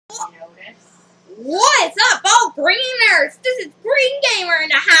Notice. What's up, all greeners? This is Green Gamer in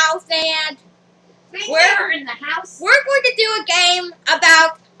the house, and We're in the house. we're going to do a game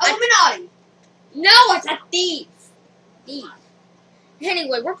about Illuminati. No, it's a thief. Thief.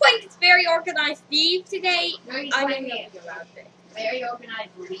 Anyway, we're playing this very organized thief today. Very I organized. didn't know about it. Very organized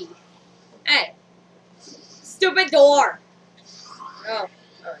leaf. Hey, stupid door. Oh,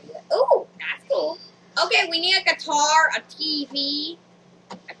 yeah. Ooh, that's cool. Okay, we need a guitar, a TV,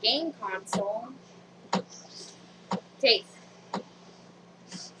 a game console. Take.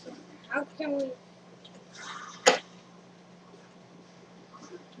 How can we?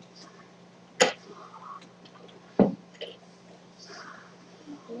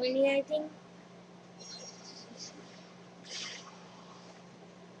 Do we need anything?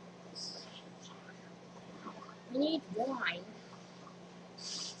 We need wine.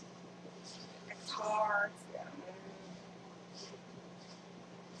 Guitars.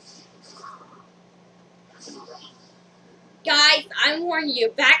 Guys, I'm warning you,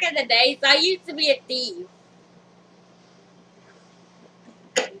 back in the days, I used to be a thief.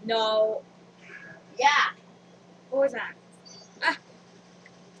 No. Yeah. What was that?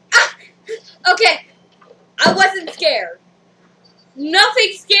 Okay, I wasn't scared.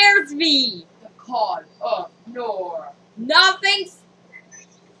 Nothing scares me. The cause of Nora. Nothing's...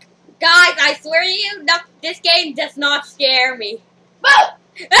 Guys, I swear to you, no, this game does not scare me.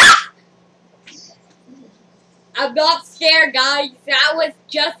 Ah! I'm not scared, guys. That was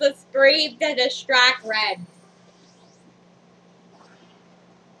just a scream to distract Red.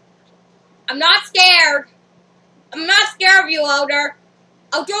 I'm not scared. I'm not scared of you, Elder.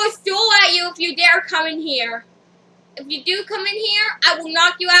 I'll throw a stool at you if you dare come in here. If you do come in here, I will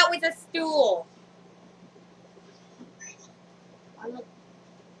knock you out with a stool.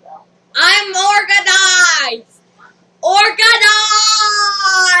 I'm organized! Organized!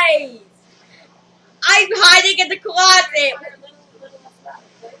 I'm hiding in the closet.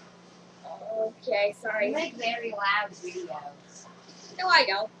 Okay, sorry. You make very loud videos. No, I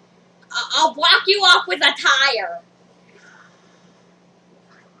don't. I'll block you off with a tire.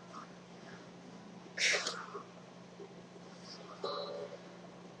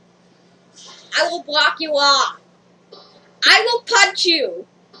 I will block you off. I will punch you.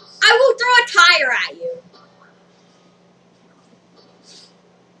 I will throw a tire at you.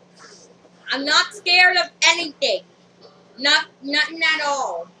 I'm not scared of anything. Nothing at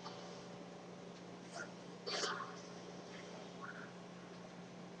all.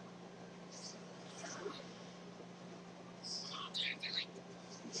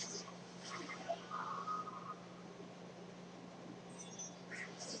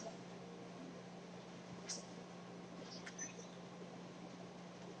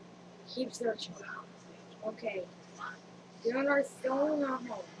 Keep searching. Okay. The owner is still not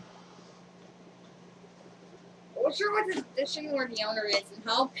home. We're sure what the position where the owner is and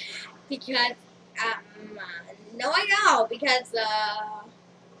help because no I know because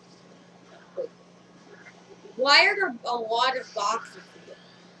why are there a lot of boxes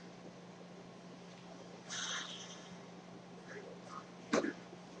here?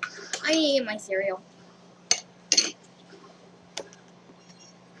 I need to eat my cereal.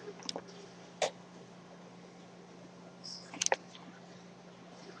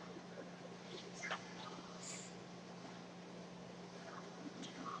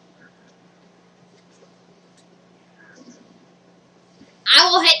 I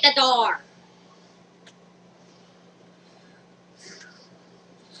will hit the door.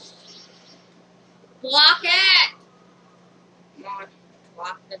 Block it. Come on,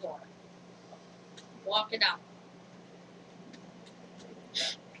 block the door. Block it up.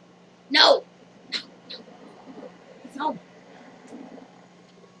 No. It's home.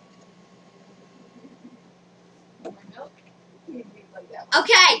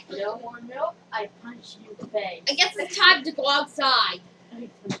 Okay. No more milk. I punch you in the face. I guess it's time to go outside.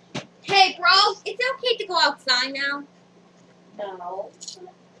 Hey, bro, it's okay to go outside now. No. It's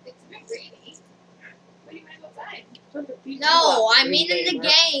been rainy. What do you want to go outside? No, I mean in the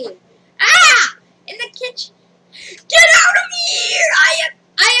game. Ah! In the kitchen. Get out of here!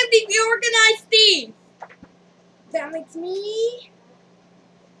 I am the organized thief. That makes me